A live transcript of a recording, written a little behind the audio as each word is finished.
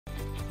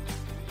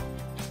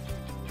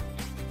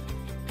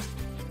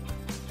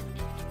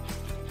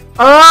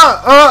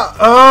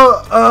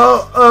I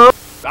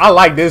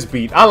like this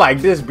beat. I like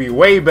this beat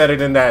way better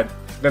than that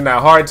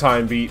hard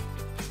time beat.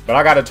 But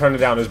I gotta turn it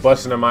down. It's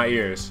busting in my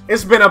ears.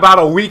 It's been about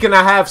a week and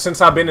a half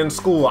since I've been in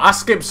school. I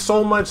skipped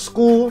so much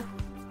school.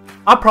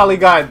 I probably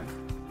got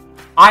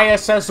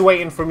ISS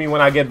waiting for me when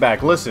I get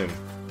back. Listen,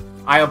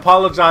 I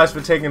apologize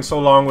for taking so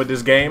long with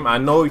this game. I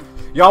know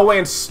y'all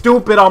went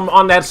stupid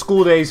on that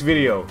school days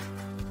video.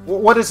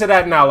 What is it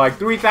at now? Like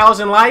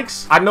 3,000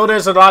 likes? I know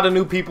there's a lot of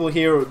new people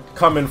here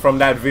coming from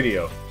that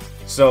video.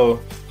 So,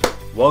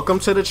 welcome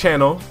to the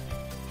channel.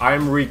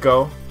 I'm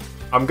Rico.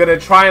 I'm gonna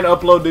try and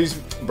upload these.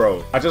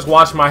 Bro, I just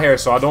washed my hair,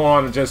 so I don't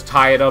want to just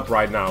tie it up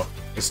right now.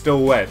 It's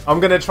still wet. I'm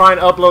gonna try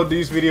and upload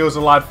these videos a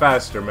lot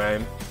faster,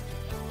 man.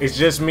 It's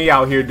just me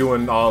out here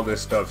doing all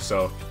this stuff,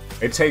 so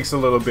it takes a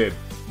little bit.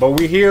 But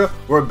we here,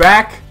 we're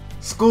back.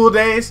 School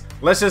days.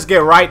 Let's just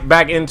get right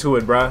back into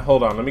it, bruh.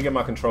 Hold on, let me get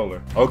my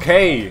controller.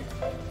 Okay.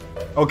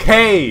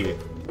 Okay.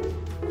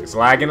 It's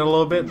lagging a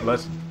little bit.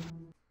 Let's...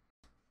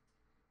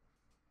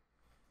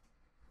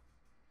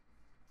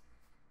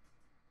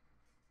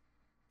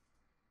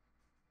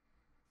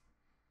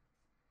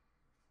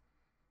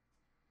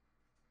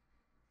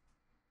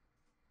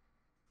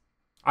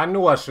 I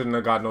knew I shouldn't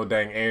have got no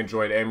dang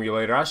Android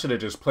emulator. I should have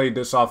just played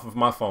this off of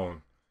my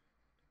phone.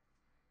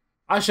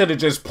 I should have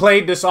just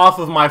played this off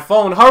of my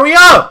phone. Hurry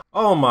up!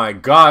 Oh my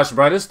gosh,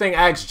 bro. This thing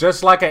acts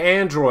just like an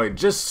Android.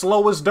 Just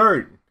slow as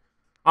dirt.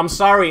 I'm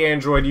sorry,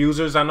 Android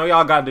users. I know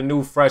y'all got the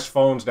new fresh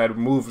phones that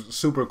move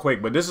super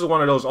quick, but this is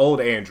one of those old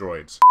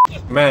Androids.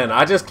 Man,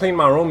 I just cleaned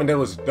my room and there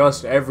was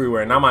dust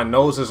everywhere. Now my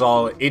nose is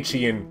all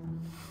itchy and...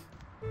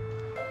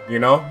 You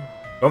know?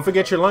 Don't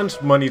forget your lunch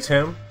money,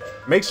 Tim.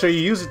 Make sure you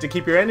use it to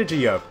keep your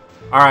energy up.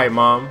 Alright,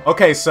 Mom.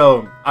 Okay,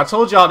 so, I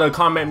told y'all to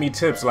comment me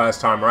tips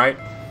last time, right?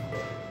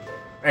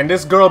 And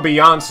this girl,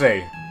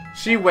 Beyonce,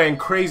 she went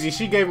crazy.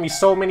 She gave me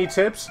so many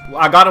tips.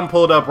 I got them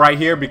pulled up right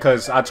here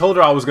because I told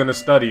her I was gonna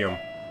study them.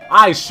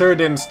 I sure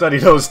didn't study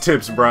those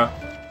tips, bruh.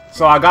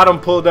 So I got them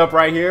pulled up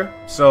right here.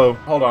 So,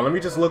 hold on, let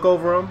me just look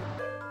over them.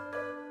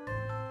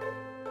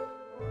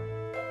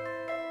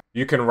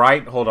 You can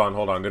write. Hold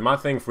on. Did my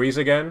thing freeze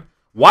again?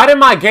 Why did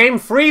my game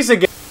freeze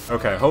again?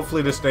 Okay,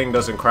 hopefully this thing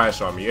doesn't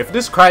crash on me. If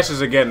this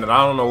crashes again, then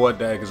I don't know what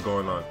the heck is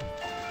going on.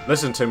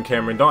 Listen, Tim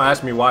Cameron, don't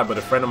ask me why, but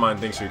a friend of mine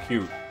thinks you're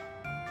cute.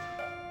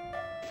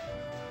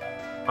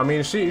 I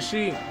mean, I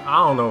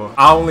don't know.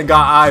 I only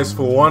got eyes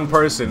for one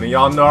person, and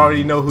y'all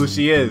already know who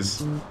she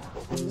is.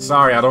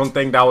 Sorry, I don't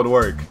think that would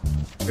work.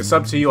 It's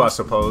up to you, I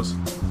suppose.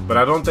 But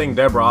I don't think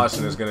Deborah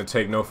Austin is gonna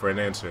take no for an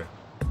answer.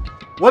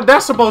 What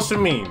that's supposed to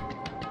mean?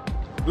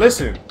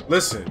 Listen.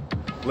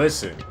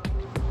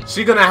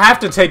 She gonna have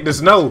to take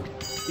this no.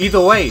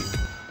 Either way.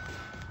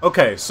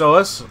 Okay, so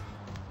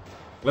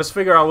let's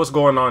figure out what's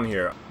going on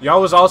here.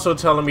 Y'all was also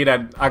telling me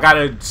that I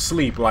gotta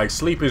sleep. Like,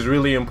 sleep is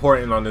really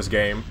important on this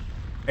game.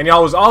 And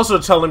y'all was also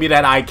telling me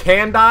that I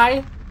can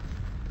die.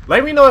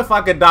 Let me know if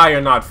I could die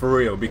or not for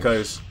real,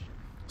 because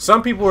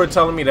some people were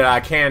telling me that I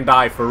can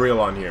die for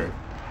real on here.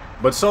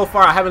 But so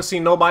far, I haven't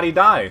seen nobody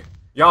die.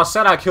 Y'all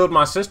said I killed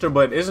my sister,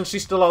 but isn't she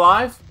still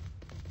alive?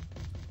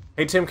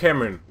 Hey, Tim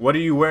Cameron, what are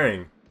you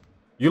wearing?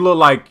 You look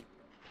like...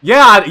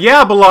 Yeah,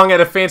 I belong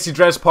at a fancy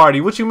dress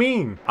party. What you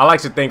mean? I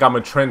like to think I'm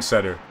a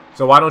trendsetter.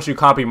 So why don't you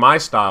copy my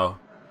style?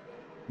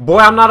 Boy,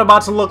 I'm not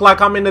about to look like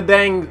I'm in the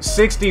dang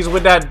 60s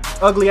with that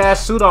ugly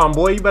ass suit on,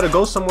 boy. You better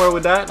go somewhere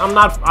with that. I'm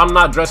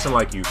not dressing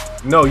like you.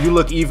 No, you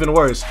look even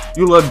worse.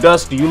 You look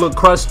dusty. You look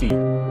crusty.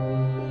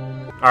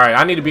 Alright,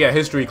 I need to be at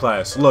history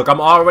class. Look, I'm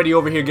already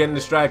over here getting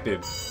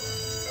distracted.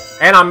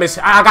 And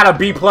I got a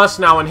B+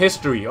 now in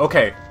history.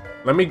 Okay.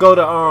 Let me go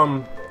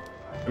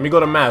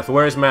to math.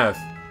 Where's math?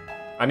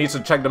 I need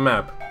to check the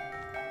map.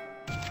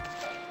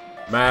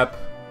 Map.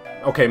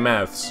 Okay,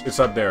 maths. It's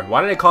up there. Why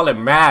do they call it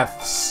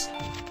maths?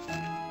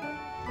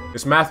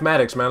 It's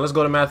mathematics, man. Let's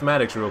go to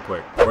mathematics real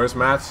quick. Where's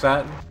maths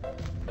at?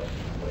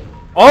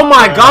 Oh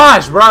my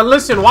gosh, bro.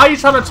 Listen, why are you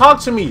trying to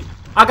talk to me?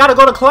 I gotta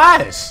go to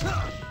class.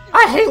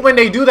 I hate when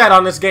they do that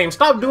on this game.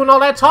 Stop doing all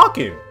that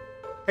talking.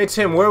 Hey,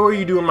 Tim, where were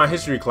you doing my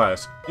history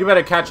class? You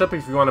better catch up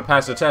if you want to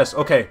pass the test.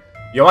 Okay.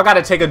 Yo, I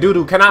gotta take a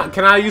doo-doo. Can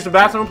I use the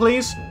bathroom,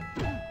 please?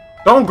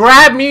 Don't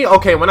grab me.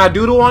 Okay, when I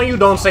doo-doo on you,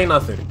 don't say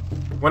nothing.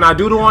 When I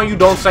doo-doo on you,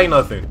 don't say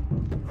nothing.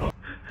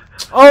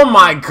 Oh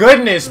my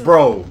goodness,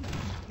 bro.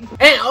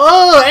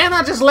 And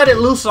I just let it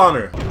loose on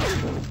her.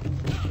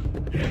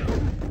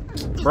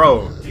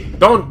 Bro,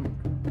 don't.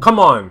 Come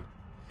on.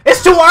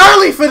 It's too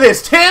early for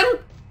this, Tim.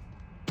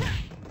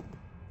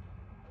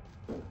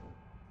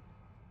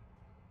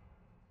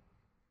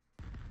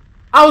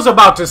 I was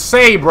about to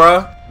say,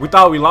 bruh. We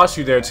thought we lost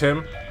you there,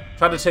 Tim.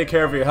 Try to take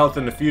care of your health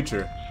in the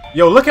future.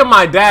 Yo, look at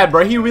my dad,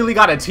 bro. He really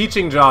got a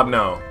teaching job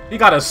now. He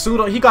got a suit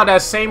on. He got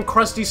that same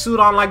crusty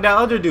suit on like that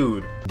other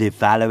dude. The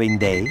following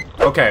day.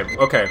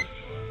 Okay.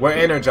 We're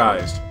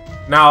energized.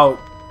 Now,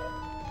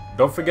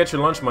 don't forget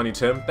your lunch money,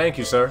 Tim. Thank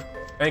you, sir.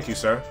 Thank you,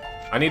 sir.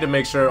 I need to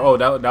make sure. Oh,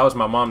 that was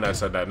my mom that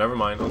said that. Never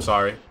mind. I'm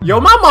sorry. Yo,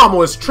 my mom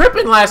was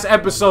tripping last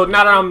episode,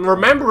 now that I'm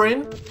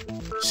remembering.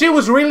 She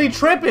was really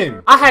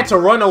tripping. I had to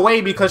run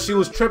away because she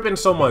was tripping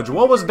so much.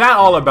 What was that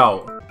all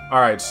about? All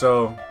right,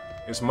 so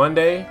it's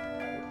Monday.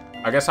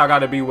 I guess I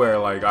gotta be where,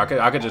 like,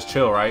 I could just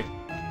chill, right?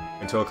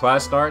 Until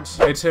class starts.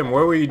 Hey Tim,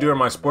 where were you during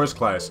my sports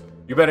class?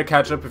 You better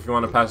catch up if you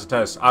want to pass the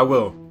test. I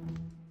will.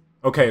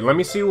 Okay, let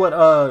me see what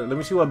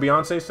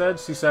Beyonce said.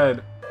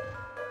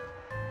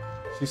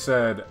 She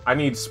said, I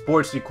need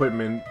sports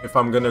equipment if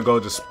I'm gonna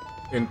go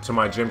into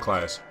my gym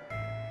class.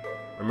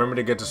 Remember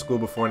to get to school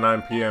before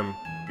 9 p.m.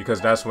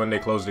 because that's when they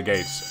close the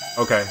gates.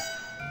 Okay.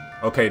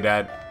 Okay,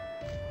 Dad.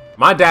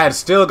 My dad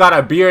still got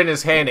a beer in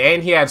his hand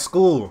and he had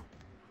school.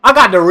 I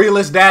got the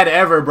realest dad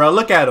ever, bro.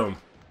 Look at him.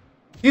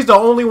 He's the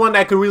only one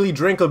that could really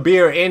drink a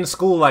beer in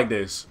school like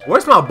this.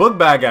 Where's my book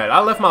bag at? I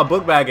left my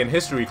book bag in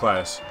history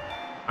class.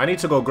 I need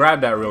to go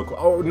grab that real quick.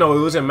 Oh, no, it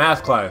was in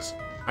math class.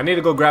 I need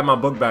to go grab my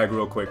book bag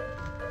real quick.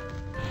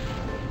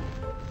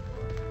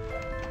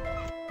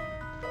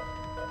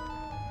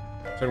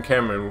 Tim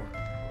Cameron.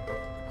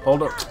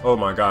 Hold up. Oh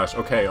my gosh.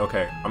 Okay,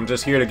 okay. I'm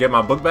just here to get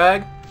my book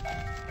bag.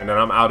 And then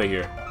I'm out of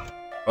here.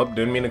 Oh,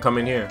 didn't mean to come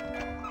in here.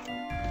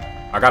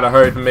 I gotta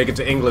hurry up and make it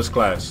to English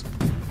class.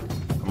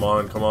 Come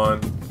on, come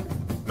on.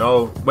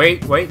 No.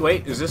 Wait.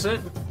 Is this it?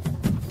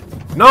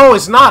 No,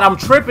 it's not. I'm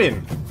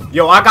tripping.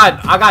 Yo, I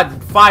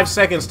got 5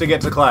 seconds to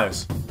get to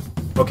class.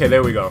 Okay,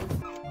 there we go.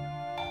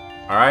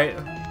 Alright.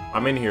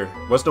 I'm in here.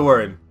 What's the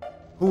word?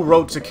 Who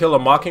wrote To Kill a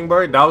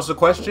Mockingbird? That was the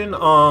question?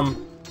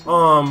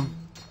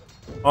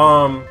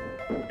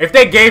 If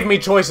they gave me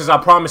choices, I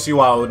promise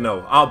you I would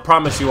know. I'll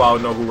promise you I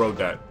would know who wrote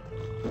that.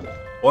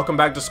 Welcome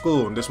back to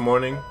school this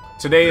morning.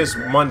 Today is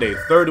Monday,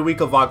 3rd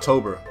week of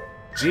October.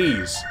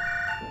 Jeez.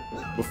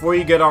 Before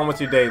you get on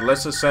with your day,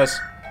 let's assess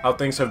how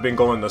things have been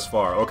going thus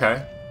far,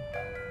 okay?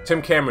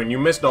 Tim Cameron, you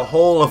missed the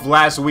whole of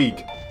last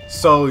week,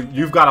 so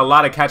you've got a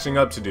lot of catching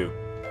up to do.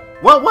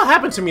 What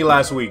happened to me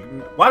last week?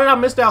 Why did I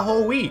miss that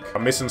whole week?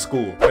 I'm missing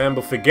school. Man,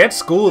 but forget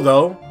school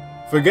though.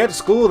 Forget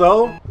school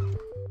though.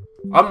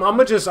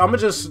 I'ma just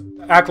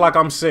act like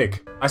I'm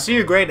sick. I see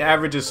your grade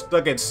average is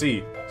stuck at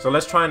C, so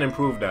let's try and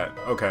improve that.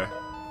 Okay.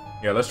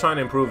 Yeah, let's try and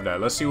improve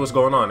that. Let's see what's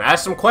going on.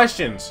 Ask some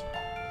questions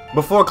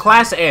before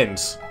class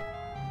ends.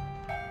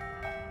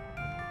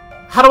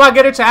 How do I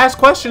get her to ask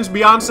questions,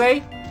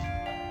 Beyonce?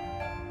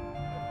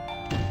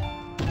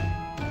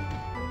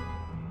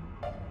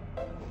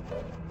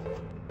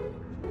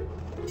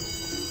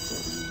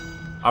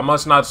 I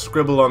must not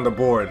scribble on the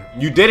board.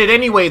 You did it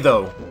anyway,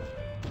 though.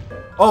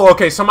 Oh,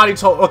 okay, somebody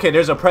told... Okay,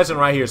 there's a present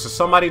right here. So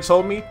somebody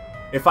told me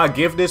if I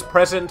give this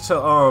present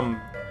to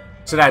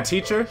that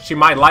teacher, she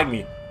might like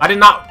me. I did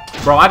not...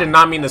 Bro, I did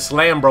not mean to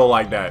slam bro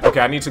like that. Okay,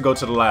 I need to go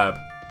to the lab.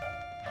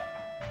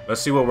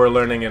 Let's see what we're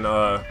learning in,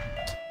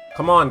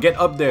 Come on, get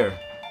up there.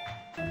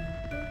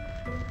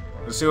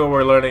 Let's see what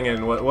we're learning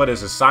in... What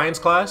is it, science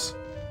class?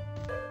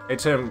 Hey,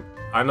 Tim,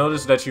 I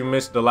noticed that you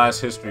missed the last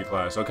history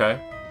class,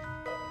 okay?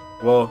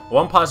 Well,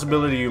 one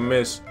possibility you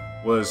missed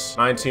was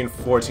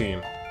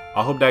 1914.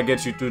 I hope that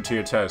gets you through to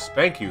your test.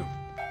 Thank you.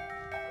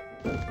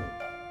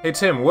 Hey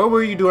Tim, where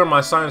were you during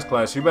my science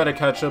class? You better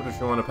catch up if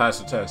you want to pass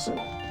the test.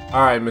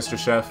 Alright, Mr.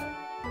 Chef.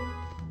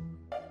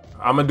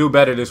 I'm gonna do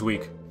better this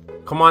week.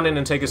 Come on in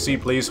and take a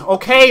seat, please.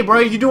 Okay, bro,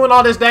 you doing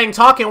all this dang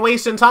talking,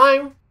 wasting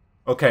time?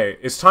 Okay,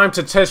 it's time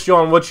to test you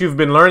on what you've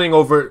been learning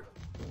over...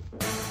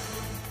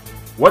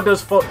 What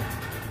does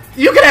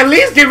You can at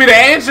least give me the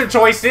answer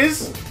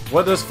choices!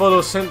 What does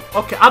photosynthesis...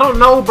 Okay, I don't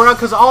know, bro,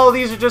 because all of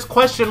these are just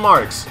question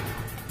marks.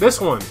 This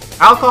one.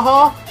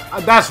 Alcohol?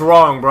 That's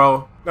wrong,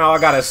 bro. Now I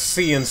got a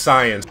C in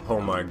science.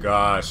 Oh my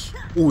gosh.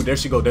 Ooh, there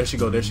she go, there she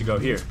go, there she go.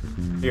 Here.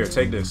 Here,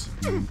 take this.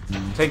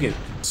 Take it.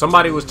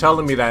 Somebody was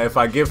telling me that if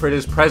I give her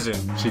this present,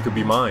 she could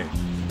be mine.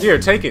 Here,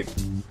 take it.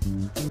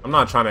 I'm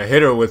not trying to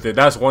hit her with it.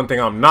 That's one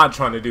thing I'm not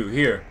trying to do.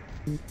 Here.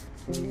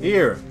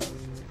 Here.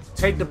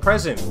 Take the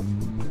present.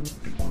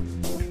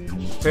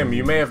 Tim,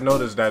 you may have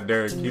noticed that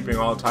they're keeping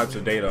all types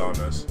of data on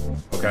us.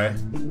 Okay?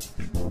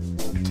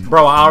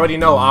 Bro, I already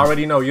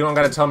know. You don't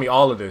gotta tell me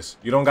all of this.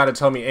 You don't gotta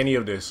tell me any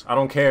of this. I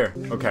don't care.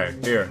 Okay,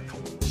 here.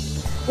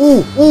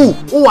 Ooh,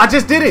 I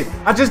just did it.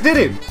 I just did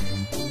it.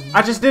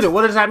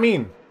 What does that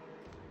mean?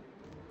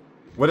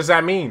 What does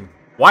that mean?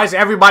 Why is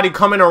everybody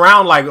coming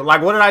around like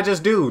what did I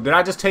just do? Did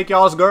I just take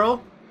y'all's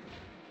girl?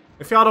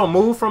 If y'all don't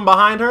move from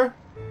behind her?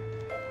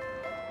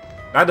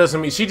 That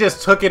doesn't mean she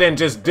just took it and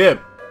just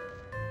dipped.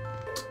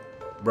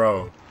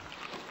 Bro.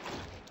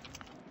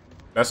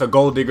 That's a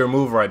gold digger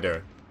move right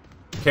there.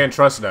 Can't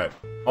trust that.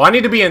 Oh, I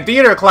need to be in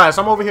theater class.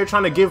 I'm over here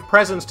trying to give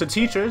presents to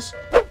teachers.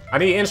 I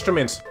need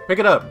instruments. Pick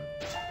it up.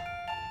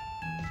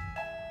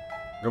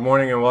 Good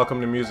morning and welcome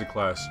to music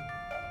class.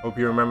 Hope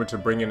you remember to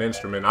bring an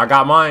instrument. I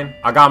got mine.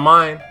 I got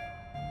mine.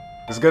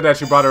 It's good that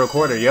you brought a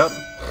recorder. Yep.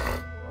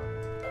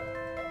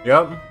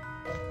 Yep.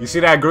 You see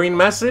that green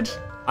message?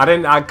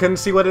 I couldn't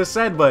see what it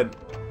said, but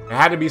it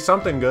had to be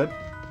something good.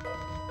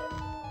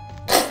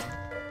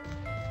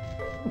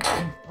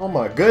 Oh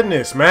my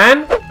goodness,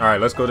 man. All right,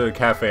 let's go to the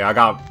cafe. I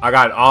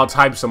got all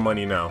types of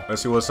money now.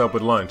 Let's see what's up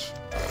with lunch.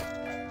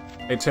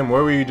 Hey Tim,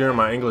 where were you during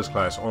my English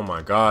class? Oh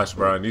my gosh,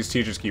 bro. These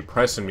teachers keep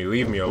pressing me.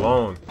 Leave me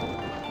alone.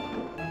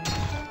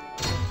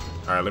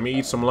 Alright, let me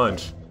eat some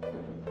lunch.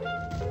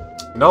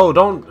 No,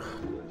 don't.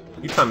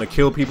 You trying to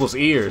kill people's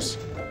ears.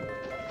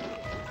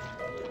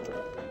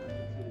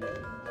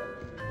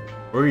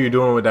 What are you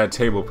doing with that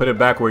table? Put it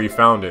back where you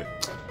found it.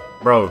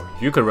 Bro,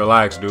 you could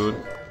relax, dude.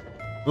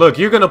 Look,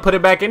 you're gonna put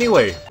it back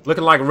anyway.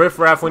 Looking like Riff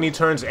Raff when he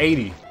turns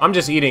 80. I'm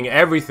just eating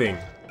everything.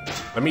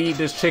 Let me eat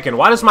this chicken.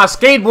 Why does my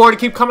skateboard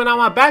keep coming out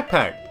my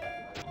backpack?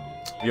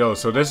 Yo,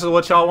 so this is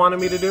what y'all wanted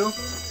me to do?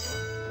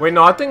 Wait,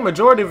 no, I think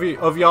majority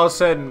of y'all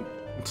said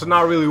to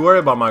not really worry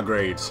about my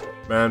grades.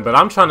 Man, but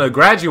I'm trying to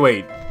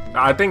graduate.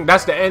 I think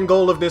that's the end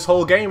goal of this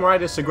whole game, right?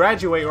 Is to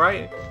graduate,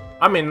 right?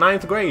 I'm in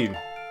 9th grade.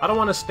 I don't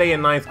want to stay in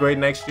 9th grade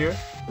next year.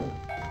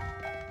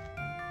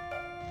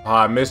 Oh,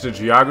 I missed the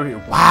geography.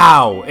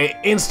 Wow, it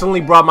instantly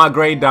brought my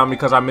grade down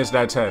because I missed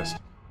that test.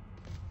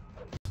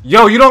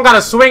 Yo, you don't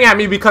gotta swing at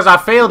me because I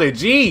failed it.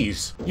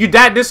 Jeez. You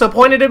that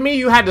disappointed in me?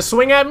 You had to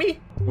swing at me?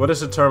 What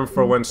is the term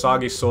for when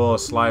soggy soil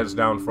slides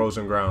down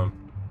frozen ground?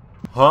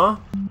 Huh?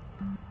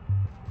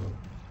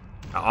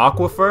 An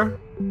aquifer?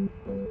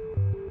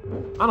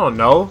 I don't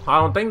know. I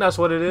don't think that's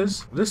what it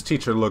is. This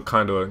teacher looked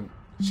kinda...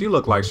 She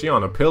looked like she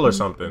on a pill or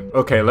something.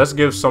 Okay, let's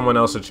give someone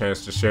else a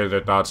chance to share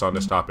their thoughts on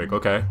this topic,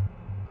 okay?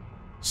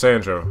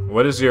 Sandra,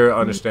 what is your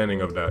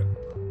understanding of that?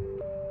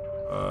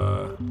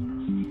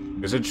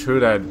 Is it true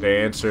that the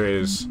answer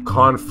is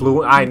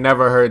confluent? I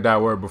never heard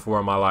that word before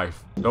in my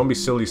life. Don't be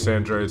silly,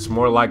 Sandra. It's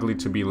more likely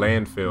to be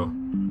landfill.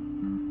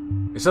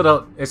 Is it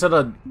a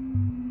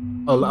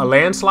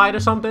landslide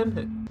or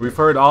something? We've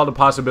heard all the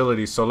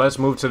possibilities, so let's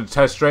move to the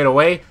test straight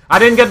away. I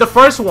didn't get the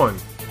first one.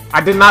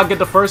 I did not get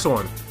the first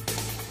one.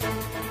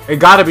 It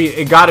gotta be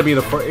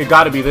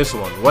this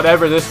one.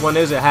 Whatever this one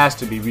is, it has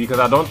to be, because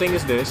I don't think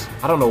it's this.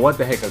 I don't know what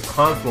the heck a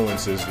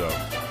confluence is though.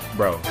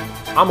 Bro,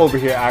 I'm over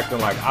here acting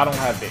like I don't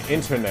have the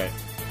internet.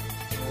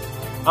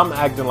 I'm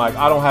acting like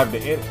I don't have the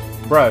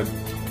Bruh,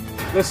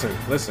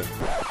 listen.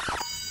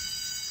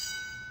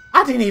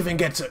 I didn't even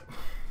get to...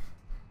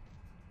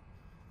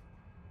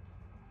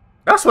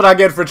 That's what I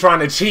get for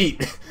trying to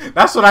cheat.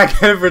 That's what I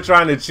get for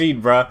trying to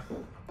cheat, bruh.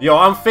 Yo,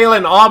 I'm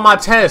failing all my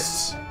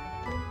tests.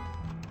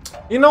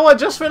 You know what?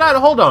 Just for that,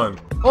 hold on.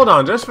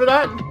 Just for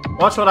that,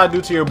 watch what I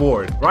do to your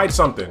board. Write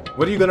something.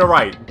 What are you gonna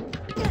write?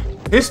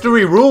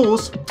 History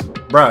rules?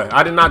 Bruh,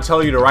 I did not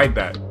tell you to write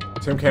that.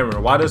 Tim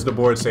Cameron, why does the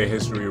board say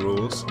history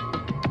rules?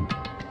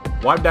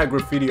 Wipe that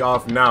graffiti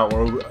off now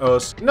or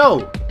else...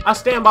 No! I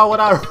stand by what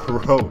I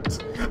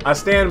wrote. I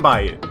stand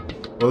by it.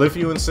 Well, if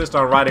you insist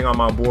on writing on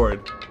my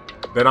board,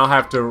 then I'll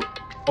have to...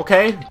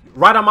 Okay,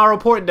 write on my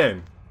report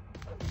then.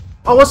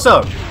 Oh, what's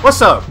up?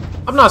 What's up?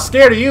 I'm not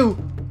scared of you.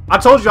 I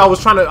told you I was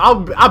trying to...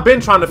 I've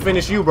been trying to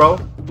finish you, bro.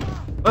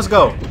 Let's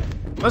go.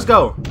 Let's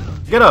go.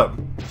 Get up.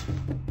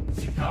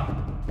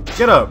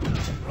 Get up.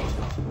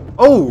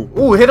 Oh,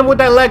 ooh, hit him with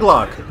that leg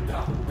lock.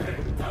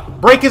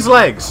 Break his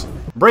legs.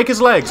 Break his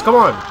legs. Come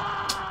on.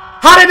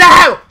 How did that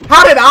happen?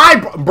 How did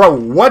I... Bro,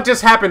 what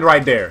just happened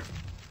right there?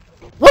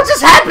 What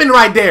just happened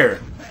right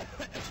there?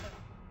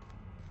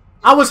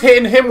 I was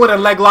hitting him with a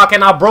leg lock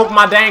and I broke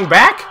my dang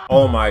back?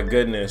 Oh my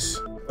goodness.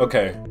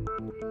 Okay.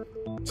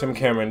 Tim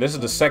Cameron, this is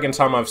the second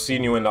time I've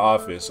seen you in the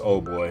office.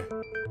 Oh boy.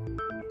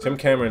 Tim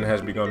Cameron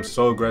has become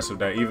so aggressive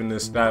that even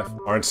his staff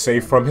aren't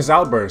safe from his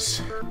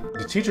outbursts.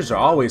 The teachers are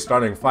always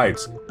starting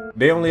fights.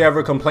 They only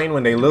ever complain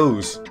when they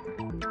lose.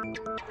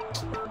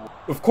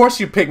 Of course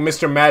you pick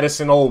Mr.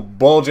 Madison, old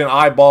bulging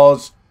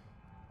eyeballs.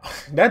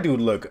 That dude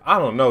look, I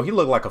don't know, he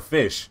looked like a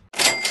fish.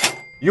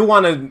 You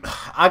wanna,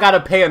 I gotta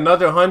pay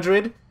another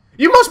 100?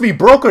 You must be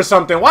broke or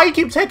something. Why you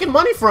keep taking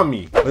money from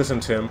me? Listen,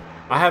 Tim,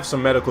 I have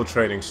some medical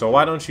training, so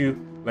why don't you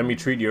let me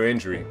treat your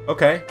injury?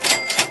 Okay.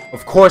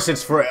 Of course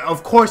it's for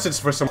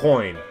some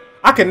coin.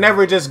 I could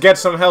never just get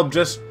some help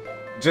just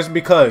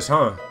because,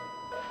 huh?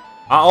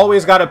 I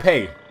always gotta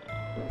pay.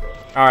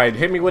 Alright,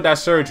 hit me with that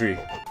surgery.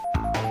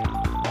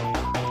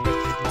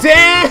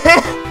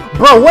 Damn!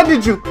 Bro, what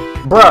did you...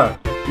 Bruh,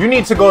 you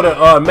need to go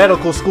to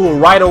medical school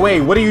right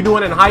away. What are you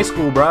doing in high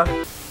school, bruh?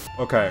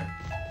 Okay.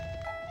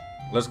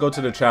 Let's go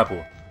to the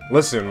chapel.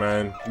 Listen,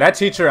 man. That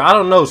teacher, I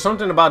don't know.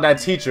 Something about that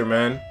teacher,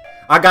 man.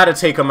 I gotta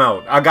take him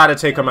out. I gotta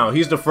take him out.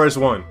 He's the first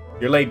one.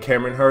 You're late,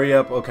 Cameron. Hurry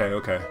up. Okay,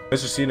 okay.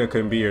 Mr. Cena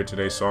couldn't be here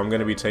today, so I'm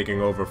gonna be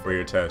taking over for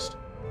your test.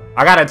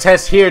 I got a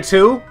test here,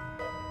 too?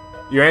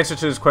 Your answer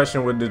to this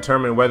question would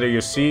determine whether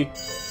you're C...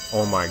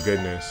 Oh, my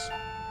goodness.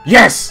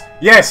 Yes!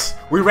 Yes!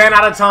 We ran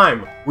out of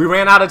time. We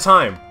ran out of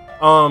time.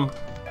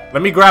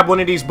 Let me grab one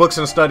of these books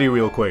and study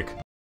real quick.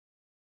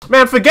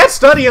 Man, forget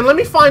studying. Let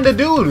me find the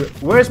dude.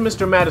 Where's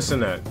Mr.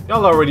 Madison at?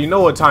 Y'all already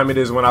know what time it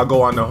is when I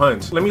go on the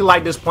hunt. Let me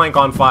light this plank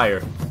on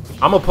fire.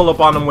 I'm gonna pull up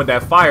on him with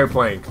that fire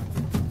plank.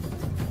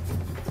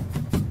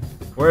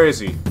 Where is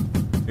he?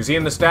 Is he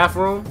in the staff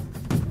room?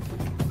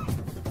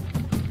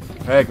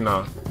 Heck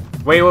no.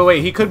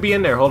 Wait. He could be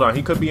in there. Hold on.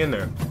 He could be in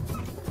there.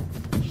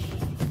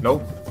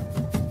 Nope.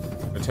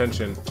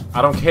 Attention.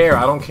 I don't care.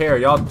 I don't care.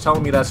 Y'all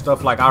telling me that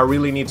stuff like I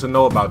really need to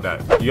know about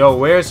that. Yo,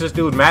 where's this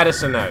dude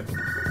Madison at?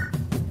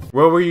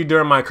 Where were you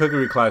during my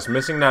cookery class?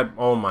 Missing that?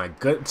 Oh my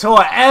god. So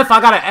a F?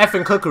 I got an F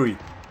in cookery.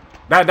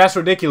 That's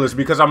ridiculous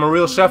because I'm a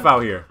real chef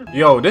out here.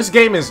 Yo, this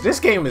game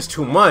is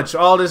too much.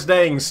 All this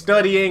dang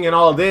studying and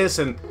all this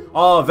and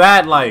all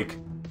that, like,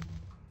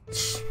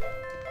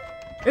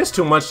 it's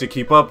too much to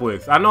keep up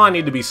with. I know I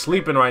need to be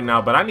sleeping right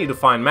now, but I need to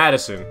find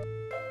Madison.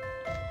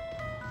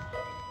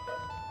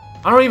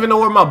 I don't even know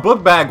where my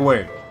book bag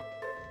went.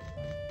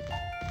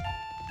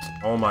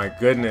 Oh my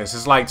goodness.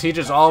 It's like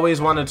teachers always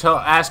want to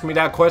ask me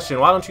that question.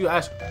 Why don't you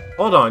ask?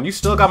 Hold on, you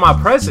still got my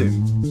present.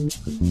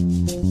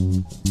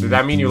 Did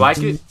that mean you like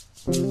it?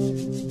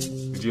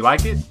 Did you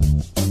like it?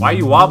 Why are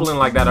you wobbling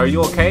like that? Are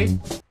you okay?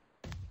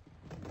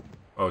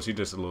 Oh, she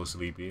just a little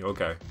sleepy.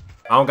 Okay.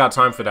 I don't got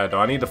time for that though.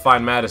 I need to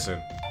find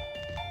Madison.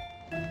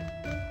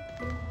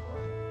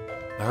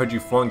 I heard you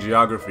flunked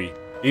geography.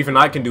 Even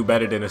I can do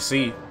better than a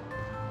C.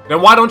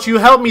 Then why don't you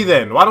help me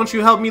then? Why don't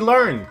you help me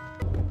learn?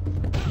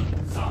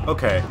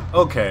 Okay,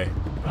 okay,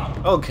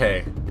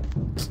 okay.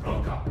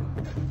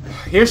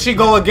 Here she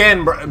go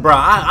again,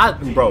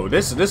 bro.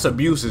 This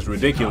abuse is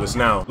ridiculous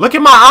now. Look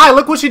at my eye.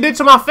 Look what she did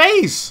to my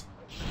face.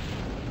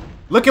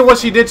 Look at what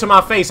she did to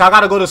my face. I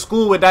gotta go to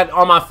school with that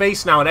on my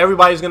face now, and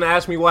everybody's gonna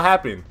ask me what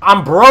happened.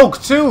 I'm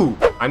broke too.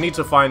 I need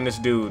to find this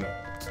dude.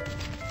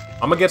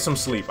 I'm gonna get some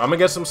sleep. I'm gonna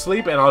get some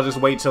sleep, and I'll just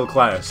wait till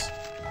class.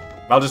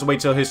 I'll just wait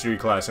till history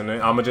class, and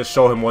then I'm gonna just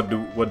show him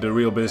what the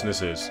real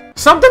business is.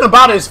 Something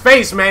about his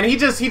face, man. He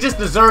just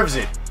deserves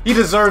it. He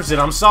deserves it.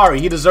 I'm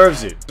sorry. He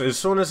deserves it. As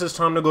soon as it's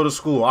time to go to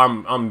school,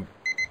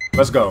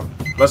 let's go.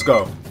 Let's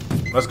go.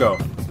 Let's go.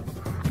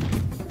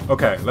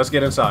 Okay, let's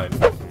get inside.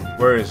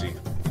 Where is he?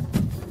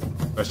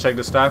 Let's check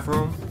the staff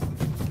room.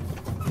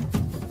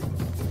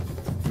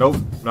 Nope,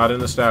 not in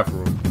the staff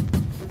room.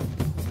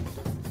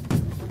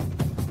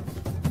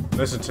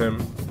 Listen,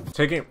 Tim.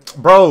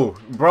 Bro,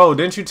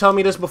 didn't you tell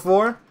me this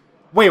before?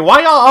 Wait,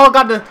 why y'all all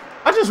got the...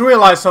 I just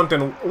realized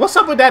something. What's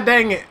up with that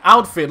dang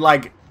outfit?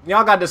 Like,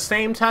 y'all got the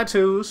same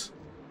tattoos,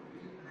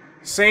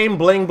 same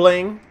bling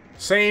bling,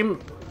 same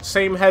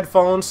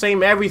headphones,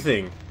 same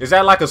everything. Is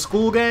that like a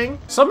school gang?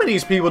 Some of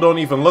these people don't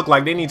even look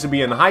like they need to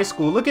be in high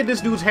school. Look at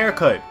this dude's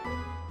haircut.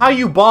 How are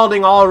you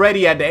balding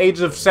already at the age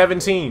of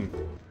 17?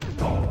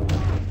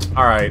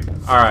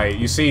 Alright,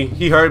 you see,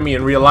 he heard me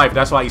in real life,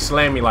 that's why he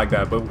slammed me like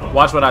that, but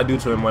watch what I do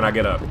to him when I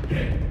get up.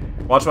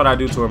 Watch what I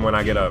do to him when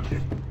I get up. I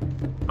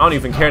don't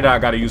even care that I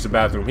gotta use the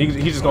bathroom, he's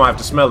just gonna have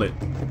to smell it.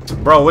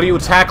 Bro, what are you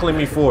tackling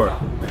me for?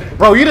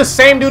 Bro, you the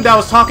same dude that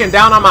was talking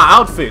down on my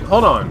outfit.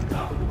 Hold on,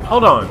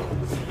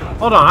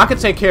 I can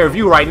take care of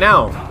you right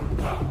now.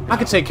 I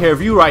can take care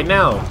of you right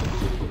now.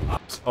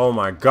 Oh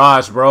my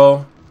gosh,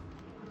 bro.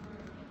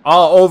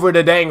 All over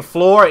the dang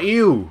floor,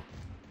 ew.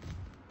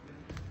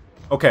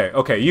 Okay,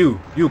 you,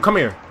 come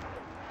here.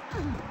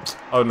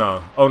 Oh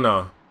no, oh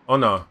no, oh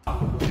no.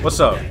 What's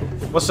up?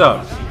 What's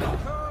up?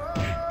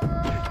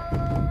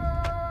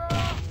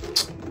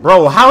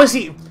 Bro, how is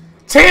he?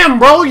 Tim,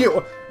 bro,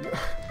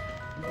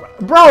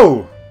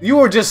 Bro, you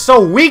were just so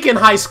weak in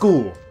high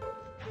school.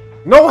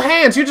 No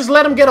hands, you just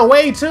let him get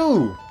away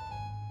too.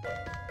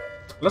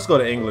 Let's go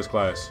to English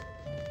class.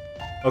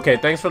 Okay,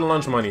 thanks for the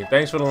lunch money.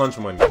 Thanks for the lunch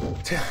money.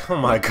 Oh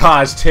my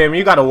gosh, Tim,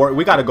 you gotta work.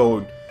 We gotta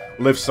go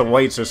lift some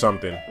weights or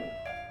something.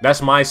 That's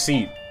my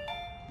seat.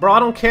 Bro, I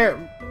don't care.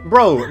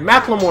 Bro,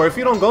 Macklemore, if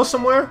you don't go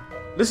somewhere,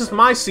 this is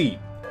my seat.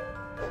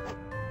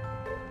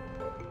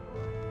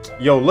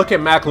 Yo, look at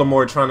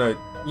Macklemore trying to...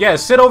 Yeah,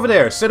 sit over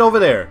there. Sit over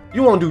there.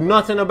 You won't do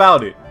nothing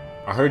about it.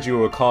 I heard you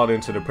were called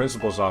into the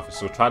principal's office,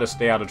 so try to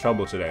stay out of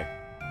trouble today.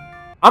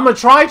 I'm gonna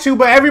try to,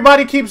 but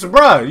everybody keeps...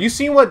 Bruh, you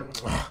seen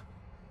what...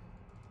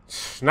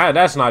 Nah,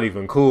 that's not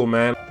even cool,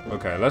 man.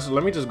 Okay,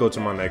 let me just go to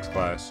my next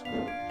class.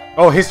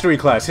 Oh, history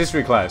class,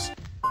 history class.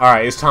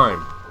 Alright, it's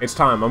time. It's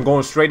time. I'm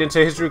going straight into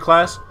history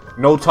class.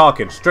 No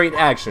talking. Straight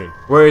action.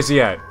 Where is he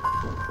at?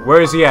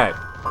 Where is he at?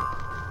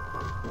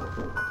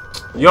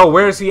 Yo,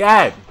 where is he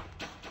at?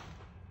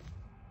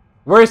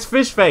 Where's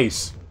Fish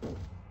Face?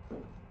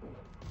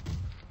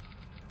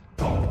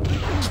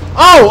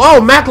 Oh,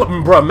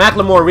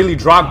 Macklemore really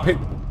dropped pick.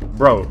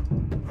 Bro,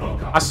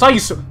 I saw you.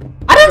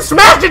 I didn't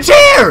smash the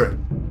chair.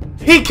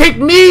 He kicked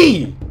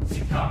me.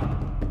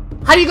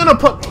 How you gonna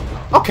put?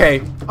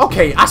 Okay,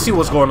 I see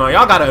what's going on.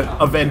 Y'all got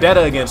a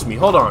vendetta against me.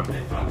 Hold on.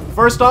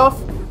 First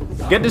off,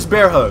 get this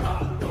bear hug.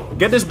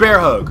 Get this bear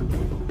hug.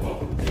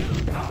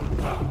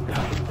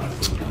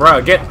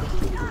 Bruh,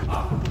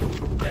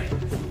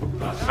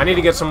 I need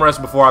to get some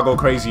rest before I go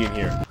crazy in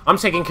here. I'm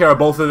taking care of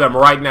both of them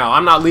right now.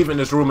 I'm not leaving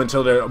this room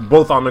until they're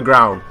both on the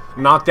ground.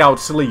 Knocked out,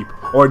 sleep,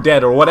 or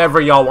dead, or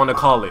whatever y'all want to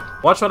call it.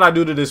 Watch what I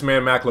do to this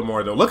man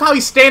Macklemore, though. Look how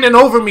he's standing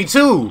over me,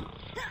 too.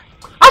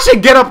 I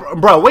should get up,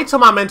 bro. Wait till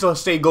my mental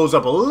state goes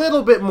up a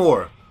little bit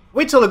more.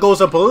 Wait till it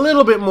goes up a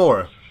little bit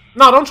more.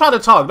 No, don't try to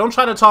talk. Don't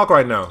try to talk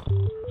right now.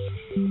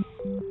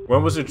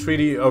 When was the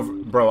Treaty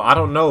of... Bro, I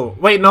don't know.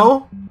 Wait,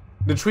 no?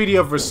 The Treaty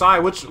of Versailles.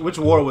 Which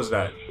war was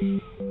that?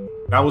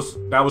 That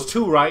was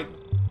 2, right?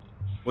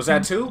 Was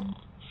that 2?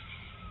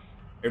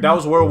 If that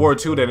was World War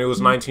II, then it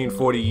was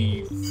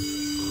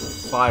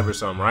 1945 or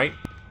something, right?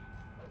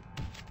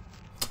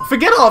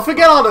 Forget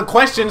all the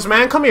questions,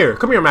 man. Come here,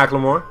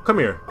 Macklemore. Come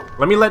here.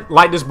 Let me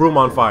light this broom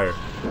on fire.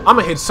 I'm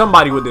gonna hit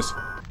somebody with this.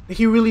 Did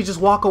he really just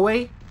walk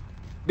away?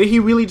 Did he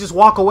really just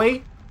walk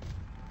away?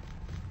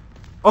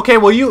 Okay,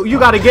 well you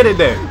gotta get it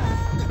then.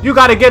 You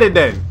gotta get it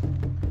then.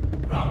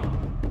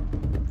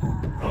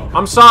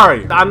 I'm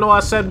sorry. I know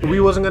I said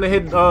we wasn't gonna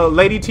hit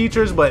lady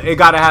teachers, but it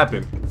gotta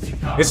happen.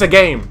 It's a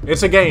game.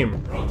 It's a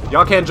game.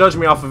 Y'all can't judge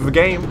me off of a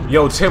game.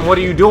 Yo, Tim, what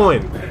are you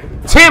doing?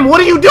 Tim, what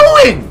are you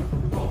doing?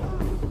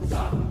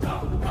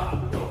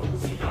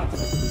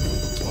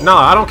 Nah,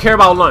 I don't care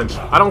about lunch.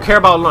 I don't care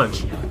about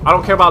lunch. I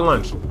don't care about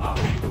lunch.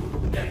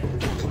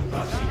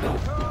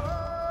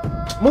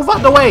 Move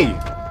out the way.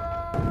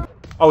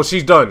 Oh,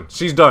 she's done.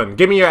 She's done.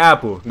 Give me your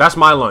apple. That's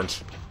my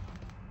lunch.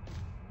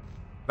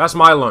 That's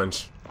my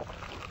lunch.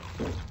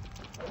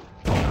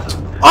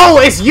 Oh,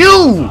 it's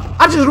you!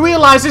 I just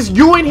realized it's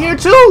you in here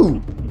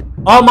too!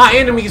 All my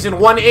enemies in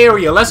one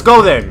area. Let's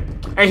go then.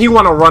 And he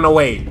wanna run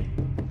away.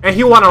 And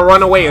he wanna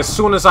run away as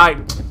soon as I...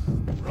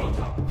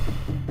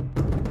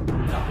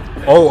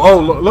 Oh,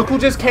 look who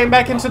just came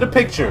back into the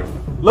picture.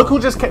 Look who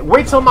just came...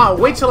 Wait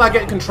till I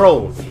get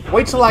control.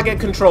 Wait till I get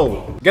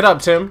control. Get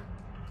up, Tim.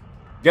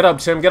 Get up,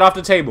 Tim. Get off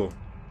the table.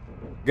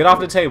 Get off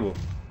the table.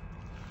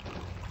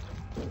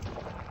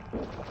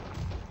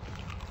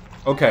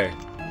 Okay.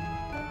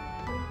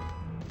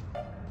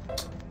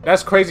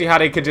 That's crazy how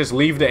they could just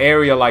leave the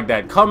area like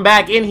that. Come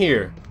back in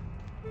here.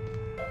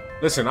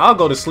 Listen, I'll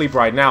go to sleep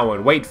right now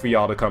and wait for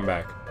y'all to come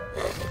back.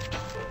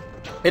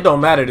 It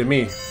don't matter to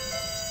me.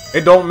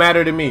 It don't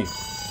matter to me.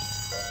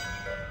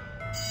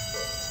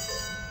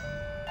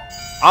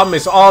 I'll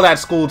miss all that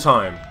school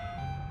time.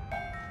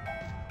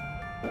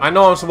 I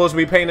know I'm supposed to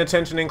be paying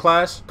attention in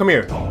class. Come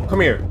here. Come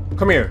here.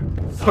 Come here.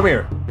 Come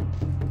here.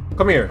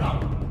 Come here.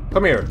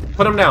 Come here.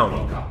 Put him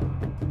down.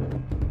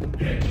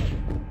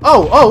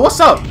 Oh, what's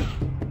up?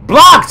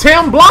 Block,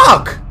 Tim,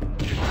 block!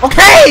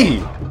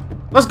 Okay!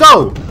 Let's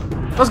go!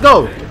 Let's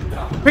go!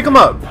 Pick him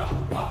up!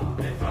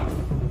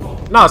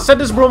 Nah, set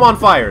this broom on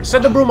fire.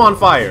 Set the broom on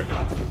fire.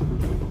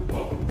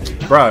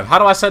 Bruh, how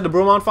do I set the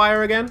broom on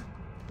fire again?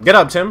 Get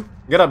up, Tim.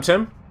 Get up,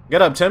 Tim.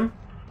 Get up, Tim.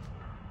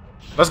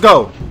 Let's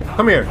go.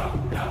 Come here.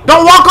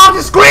 Don't walk off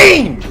the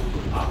screen!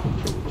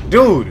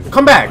 Dude,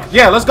 come back.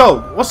 Yeah, let's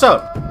go. What's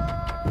up?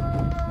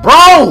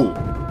 Bro!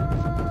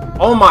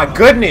 Oh my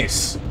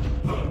goodness.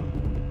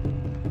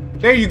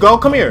 There you go.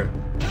 Come here.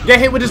 Get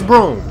hit with this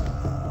broom.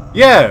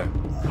 Yeah.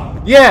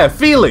 Yeah,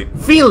 feel it.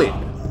 Feel it.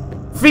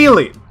 Feel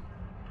it.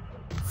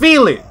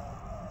 Feel it.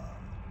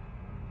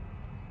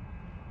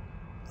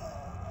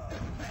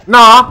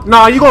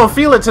 Nah, you gonna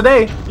feel it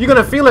today. You're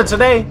gonna feel it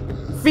today.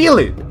 Feel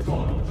it.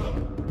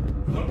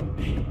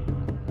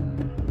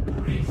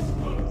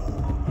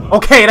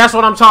 Okay, that's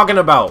what I'm talking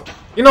about.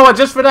 You know what,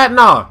 just for that,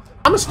 nah.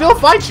 I'ma still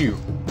fight you.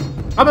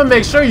 I'ma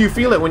make sure you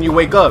feel it when you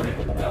wake up.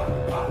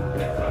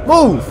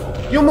 Move.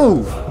 You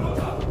move.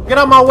 Get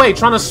out my way,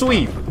 trying to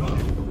sweep.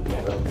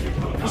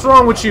 What's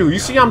wrong with you? You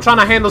see I'm trying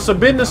to handle some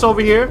business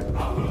over here.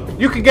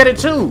 You can get it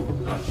too.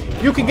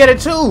 You can get it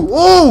too.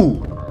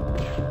 Ooh.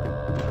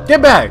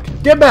 Get back.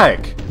 Get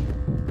back.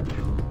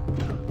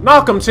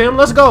 Knock him, Tim.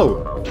 Let's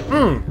go.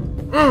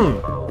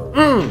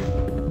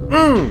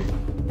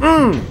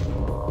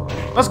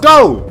 Let's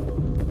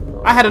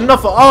go. I had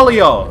enough of all of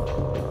y'all.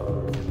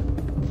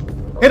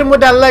 Hit him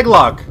with that leg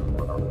lock.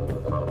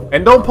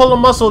 And don't pull a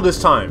muscle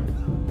this time.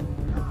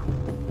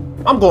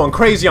 I'm going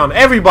crazy on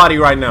everybody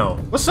right now.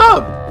 What's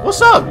up?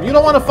 What's up? You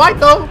don't want to fight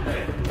though?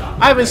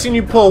 I haven't seen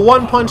you pull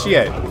one punch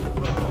yet.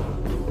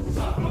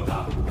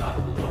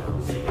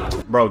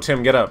 Bro,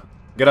 Tim, get up.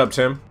 Get up,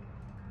 Tim.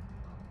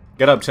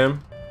 Get up,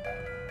 Tim.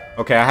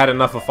 Okay, I had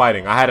enough of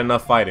fighting. I had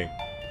enough fighting.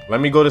 Let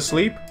me go to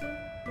sleep.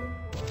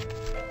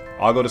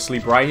 I'll go to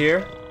sleep right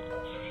here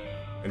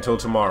until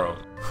tomorrow.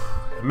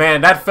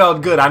 Man, that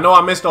felt good. I know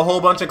I missed a whole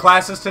bunch of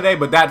classes today,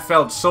 but that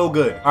felt so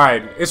good.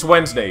 Alright, it's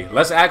Wednesday.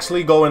 Let's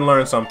actually go and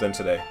learn something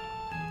today.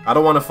 I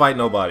don't want to fight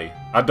nobody.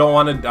 I don't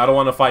want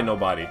to fight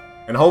nobody.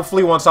 And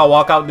hopefully once I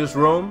walk out this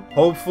room,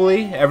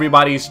 hopefully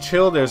everybody's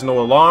chill, there's no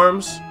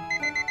alarms.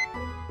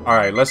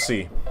 Alright, let's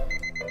see.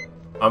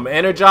 I'm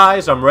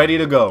energized, I'm ready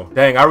to go.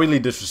 Dang, I really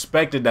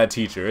disrespected that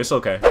teacher. It's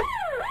okay.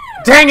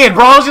 Dang it,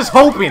 bro, I was just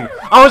hoping.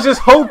 I was just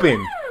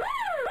hoping.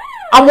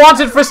 I'm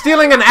wanted for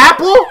stealing an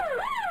apple?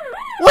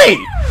 Wait!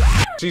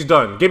 She's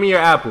done. Give me your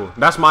apple.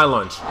 That's my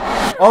lunch.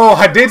 Oh,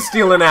 I did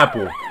steal an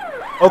apple.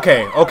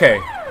 Okay, okay.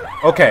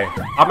 Okay.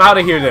 I'm out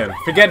of here then.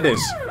 Forget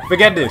this.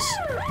 Forget this.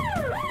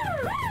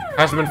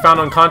 Has been found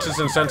unconscious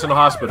and sent to the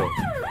hospital.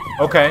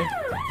 Okay.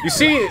 You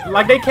see,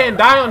 like they can't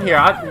die on here.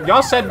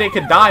 Y'all said they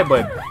could die,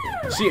 but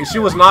she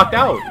was knocked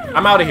out.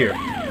 I'm out of here.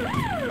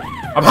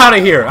 I'm out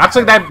of here. I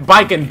took that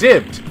bike and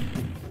dipped.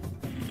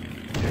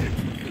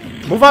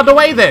 Move out the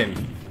way then.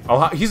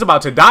 Oh, he's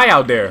about to die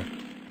out there.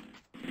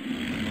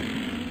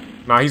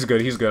 Nah, he's good.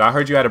 He's good. I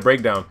heard you had a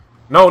breakdown.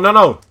 No, no,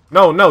 no.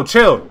 No, no.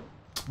 Chill.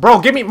 Bro,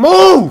 give me...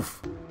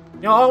 Move!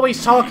 Y'all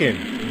always talking.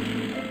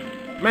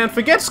 Man,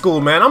 forget school,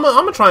 man. I'm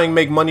gonna try and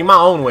make money my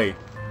own way.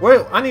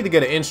 I need to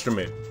get an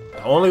instrument.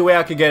 The only way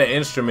I could get an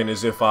instrument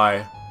is if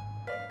I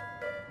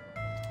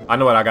I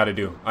know what I gotta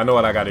do. I know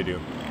what I gotta do.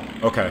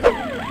 Okay.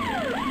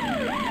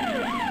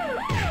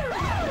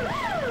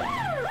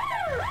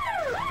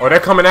 Oh, they're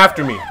coming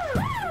after me.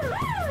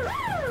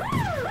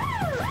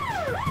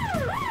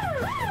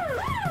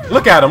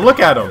 Look at him, look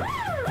at him.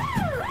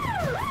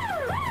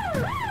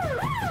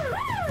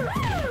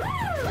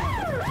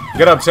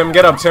 Get up, Tim,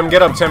 get up, Tim,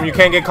 get up, Tim. You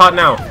can't get caught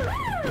now.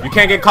 You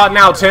can't get caught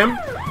now, Tim.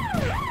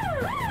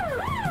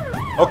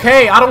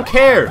 Okay, I don't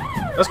care.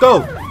 Let's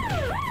go.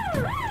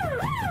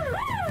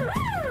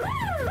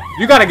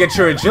 You gotta get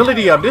your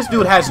agility up. This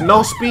dude has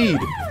no speed.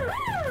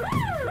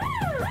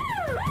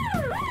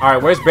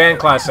 Alright, where's band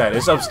class at?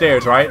 It's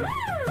upstairs, right?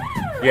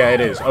 Yeah, it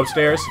is.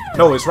 Upstairs?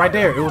 No, it's right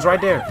there. It was right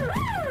there.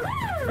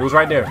 It was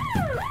right there.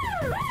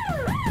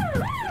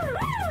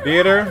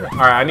 Theater?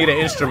 Alright, I need an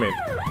instrument.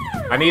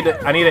 I need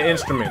an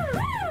instrument.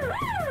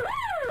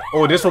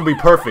 Oh, this will be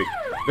perfect.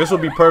 This will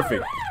be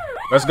perfect.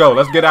 Let's go.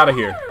 Let's get out of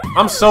here.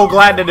 I'm so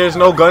glad that there's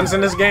no guns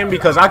in this game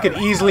because I could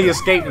easily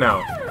escape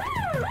now.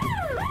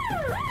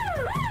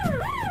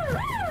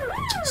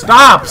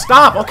 Stop!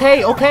 Stop!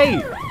 Okay,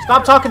 okay.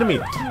 Stop talking to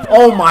me.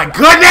 Oh my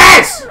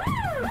goodness!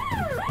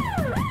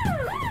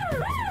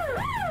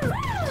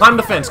 Climb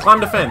the fence.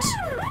 Climb the fence.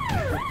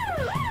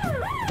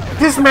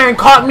 This man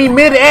caught me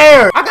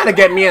mid-air. I gotta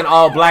get me an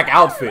all-black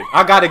outfit.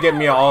 I gotta get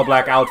me an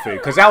all-black outfit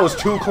because that was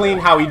too clean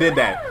how he did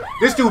that.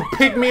 This dude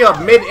picked me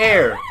up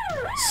mid-air,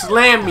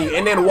 slammed me,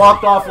 and then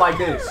walked off like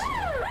this.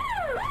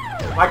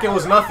 Like it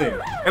was nothing.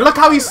 And look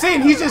how he's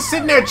sitting. He's just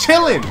sitting there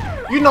chilling.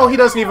 You know he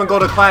doesn't even go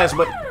to class,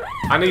 but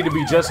I need to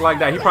be just like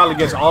that. He probably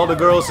gets all the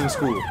girls in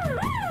school.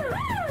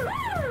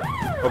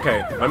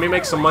 Okay, let me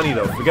make some money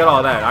though. Forget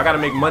all that. I gotta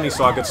make money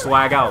so I can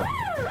swag out.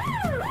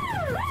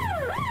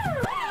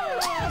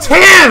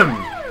 Tim!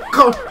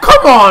 Come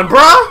on,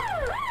 bruh!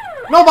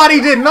 Nobody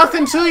did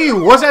nothing to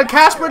you. Was that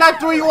Casper that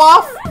threw you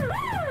off?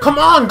 Come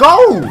on,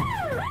 go!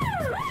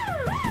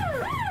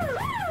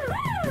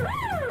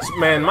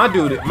 Man, my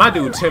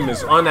dude Tim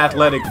is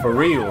unathletic for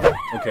real.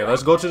 Okay,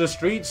 let's go to the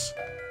streets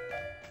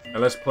and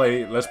let's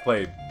play.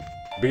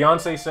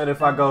 Beyonce said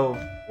if I go,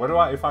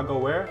 if I go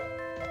where?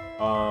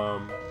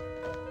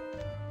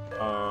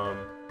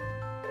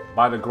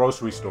 By the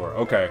grocery store.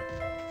 Okay,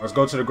 let's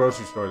go to the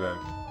grocery store then.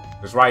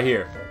 It's right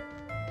here.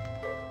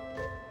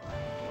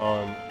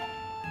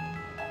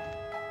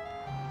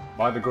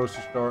 By the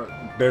grocery store,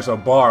 there's a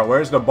bar.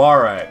 Where's the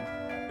bar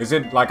at? Is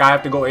it like I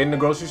have to go in the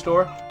grocery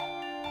store?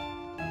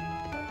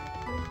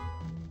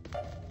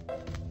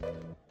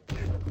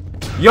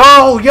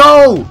 Yo,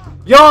 yo,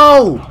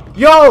 yo,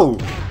 yo!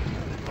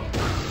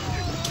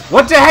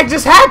 What the heck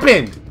just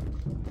happened?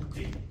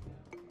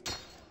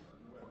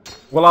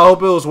 Well, I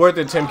hope it was worth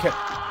it, Tim.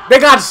 They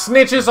got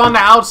snitches on the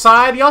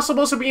outside. Y'all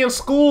supposed to be in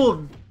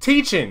school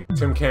teaching.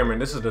 Tim Cameron,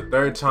 this is the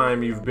third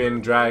time you've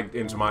been dragged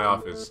into my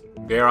office.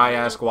 Dare I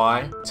ask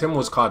why? Tim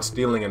was caught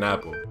stealing an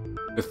apple.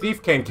 The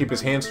thief can't keep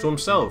his hands to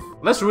himself.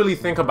 Let's really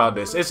think about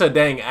this. It's a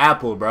dang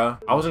apple, bruh.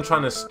 I wasn't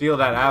trying to steal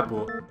that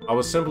apple. I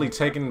was simply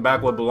taking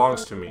back what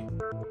belongs to me.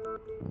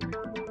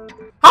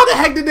 How the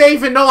heck did they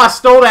even know I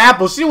stole the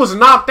apple? She was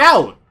knocked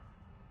out.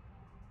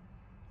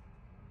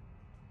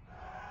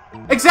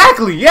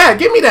 Exactly, yeah,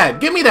 give me that,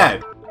 give me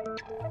that.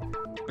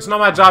 It's not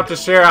my job to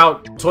share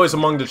out toys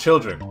among the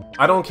children.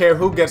 I don't care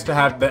who gets to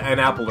have an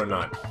apple or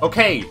not.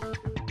 Okay,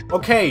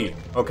 okay,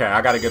 okay,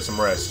 I gotta get some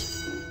rest.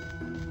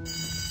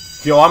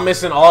 Yo, I'm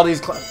missing all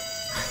these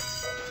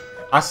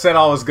I said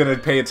I was gonna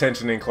pay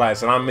attention in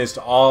class and I missed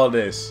all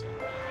this.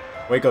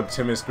 Wake up,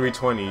 Tim, it's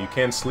 3:20. You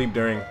can't sleep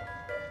during...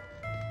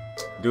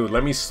 Dude,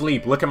 let me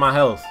sleep. Look at my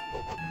health.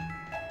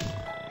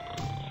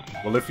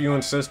 Well, if you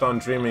insist on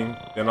dreaming,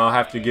 then I'll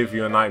have to give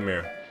you a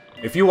nightmare.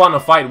 If you want to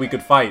fight, we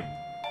could fight.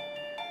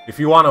 If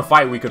you want to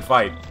fight, we could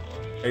fight.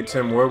 Hey,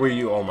 Tim, where were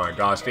you? Oh my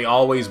gosh, they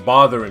always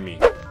bothering me.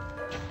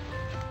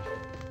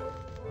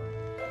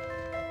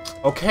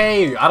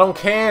 Okay, I don't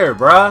care,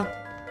 bruh.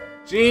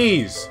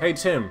 Jeez. Hey,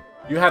 Tim,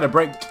 you had a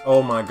break.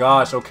 Oh my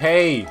gosh,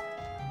 okay.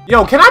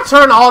 Yo, can I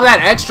turn all that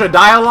extra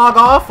dialogue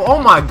off?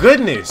 Oh my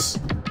goodness.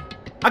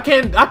 I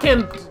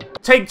can't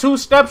take 2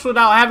 steps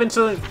without having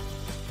to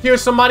hear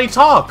somebody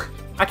talk.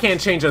 I can't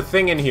change a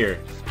thing in here.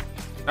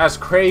 That's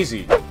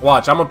crazy.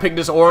 Watch, I'm gonna pick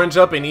this orange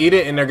up and eat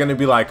it, and they're gonna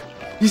be like,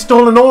 he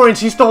stole an orange,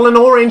 he stole an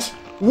orange.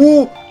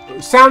 Woo!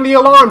 Sound the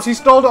alarms, he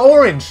stole the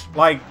orange.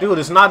 Like, dude,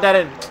 it's not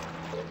that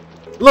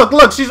Look,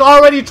 look, she's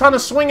already trying to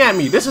swing at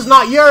me. This is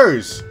not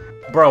yours.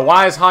 Bro,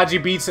 why is Haji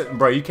Beats...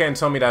 Bro, you can't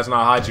tell me that's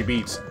not Haji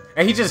Beats.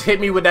 And he just hit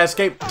me with that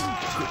skate.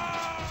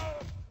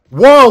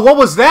 Whoa, what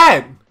was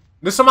that?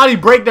 Did somebody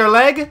break their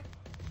leg?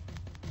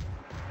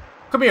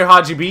 Come here,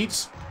 Haji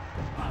Beats.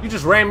 You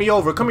just ran me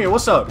over. Come here,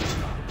 what's up?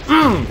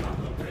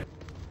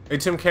 Hey,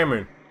 Tim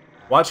Cameron.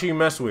 Watch who you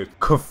mess with.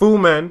 Kafu,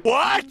 man.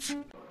 What?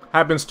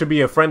 Happens to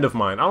be a friend of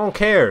mine. I don't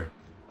care.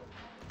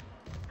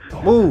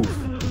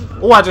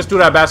 Move. Oh, I just threw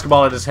that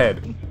basketball at his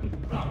head.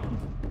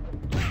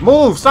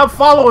 Move. Stop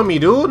following me,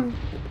 dude.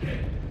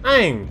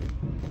 Dang.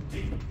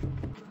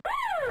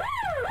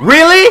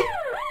 Really?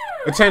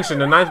 Attention,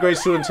 the 9th grade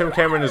student Tim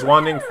Cameron is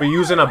wanting for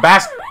using a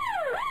basket.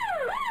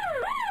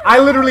 I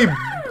literally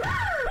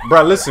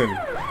Bruh, listen.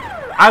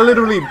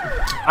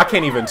 I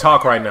can't even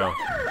talk right now.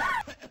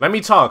 Let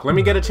me talk. Let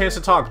me get a chance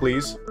to talk,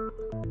 please.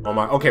 Oh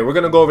my. Okay, we're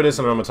gonna go over this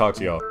and I'm gonna talk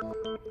to y'all.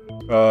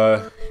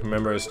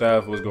 Member of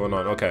staff, what's going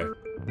on? Okay.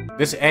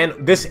 This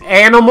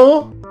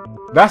animal?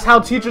 That's how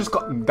teachers,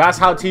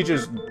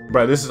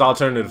 bruh, this is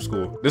alternative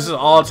school. This is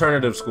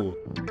alternative school.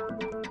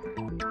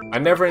 I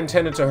never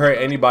intended to hurt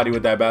anybody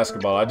with that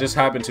basketball. I just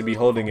happened to be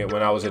holding it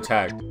when I was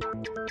attacked.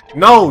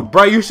 No,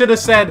 bro, you should have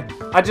said,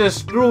 I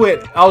just threw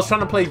it. I was trying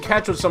to play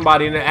catch with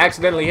somebody and it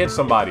accidentally hit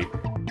somebody.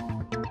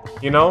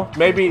 You know,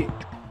 maybe.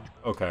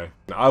 Okay.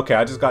 Okay,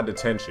 I just got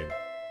detention.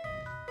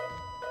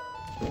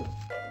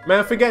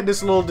 Man, forget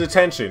this little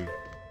detention.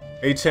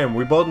 Hey, Tim,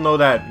 we both know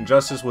that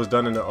justice was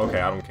done in the. Okay,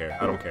 I don't care.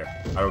 I don't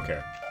care. I don't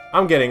care.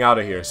 I'm getting out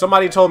of here.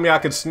 Somebody told me I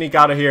could sneak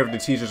out of here if the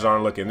teachers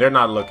aren't looking. They're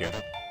not looking.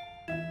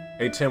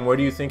 Hey, Tim, where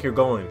do you think you're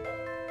going?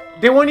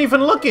 They weren't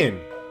even looking.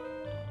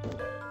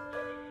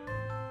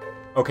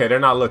 Okay, they're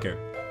not looking.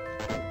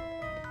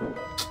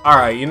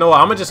 Alright, you know what?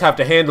 I'm gonna just have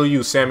to handle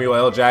you, Samuel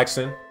L.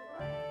 Jackson.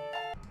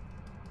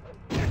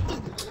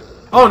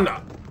 Oh,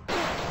 no.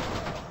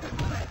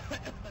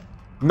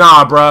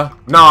 Nah, bruh.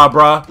 Nah,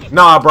 bruh.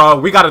 Nah,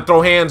 bruh. We gotta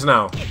throw hands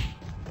now.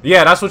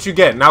 Yeah, that's what you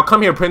get. Now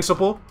come here,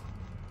 principal.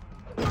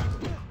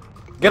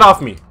 Get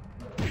off me.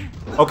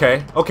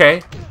 Okay,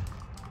 okay.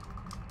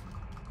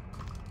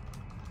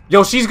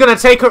 Yo, she's gonna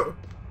take her.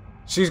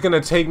 She's gonna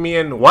take me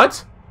in.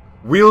 What?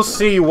 We'll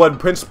see what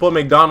Principal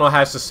McDonald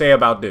has to say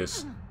about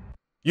this.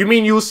 You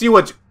mean you'll see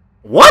what?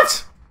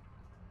 What?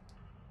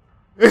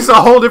 It's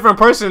a whole different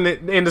person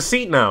in the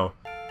seat now.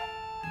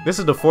 This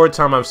is the 4th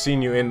time I've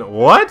seen you in.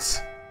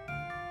 What?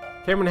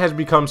 Cameron has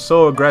become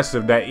so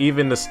aggressive that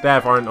even the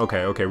staff aren't.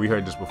 Okay, okay, we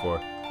heard this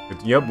before.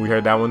 Yep, we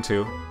heard that one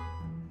too.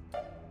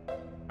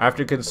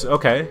 After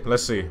okay,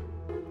 let's see.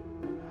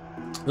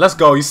 Let's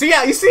go. You see?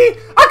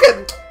 I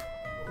could.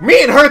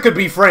 Me and her could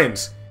be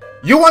friends.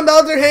 You, on the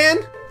other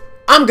hand,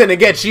 I'm gonna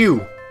get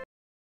you.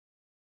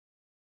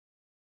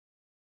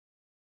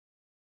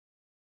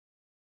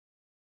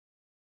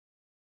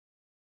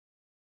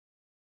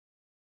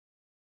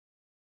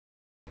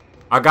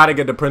 I gotta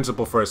get the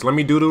principal first. Let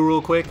me doodle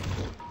real quick.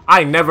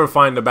 I never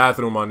find the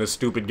bathroom on this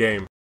stupid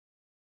game.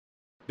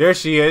 There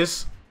she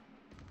is.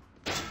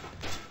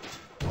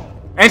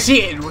 And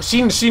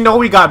she know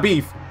we got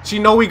beef. She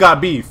know we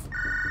got beef.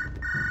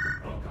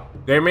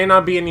 There may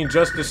not be any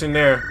justice in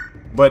there,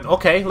 but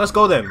okay, let's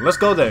go then. Let's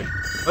go then.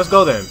 Let's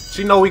go then.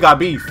 She know we got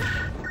beef.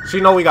 She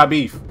know we got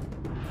beef.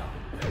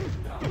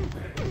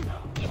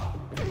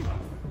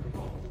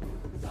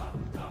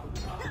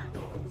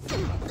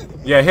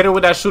 Yeah, hit her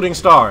with that shooting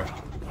star.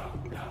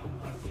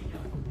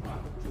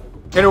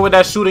 Hit her with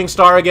that shooting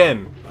star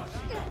again.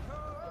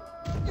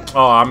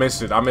 Oh, I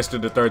missed it. I missed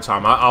it the 3rd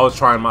time. I was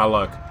trying my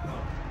luck.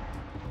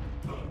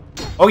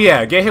 Oh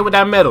yeah, get hit with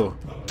that metal.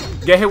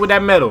 Get hit with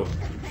that metal.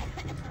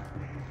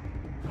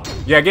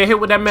 Yeah, get hit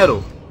with that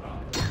metal.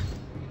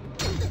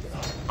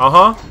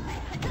 Uh-huh.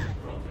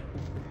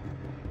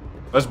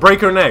 Let's break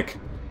her neck.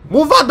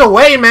 Move out the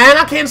way, man.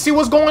 I can't see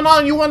what's going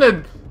on. You want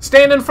to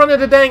stand in front of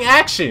the dang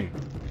action.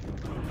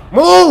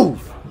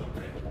 Move!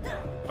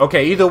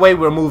 Okay, either way,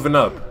 we're moving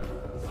up.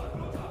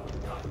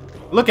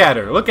 Look at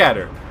her. Look at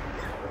her.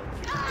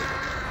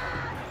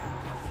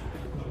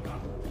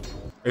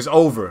 It's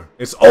over.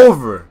 It's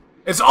over.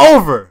 It's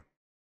over.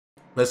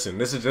 Listen,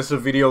 this is just a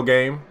video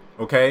game,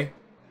 okay?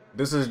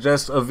 This is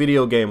just a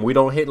video game. We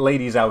don't hit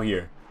ladies out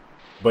here.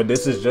 But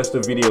this is just a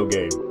video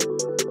game.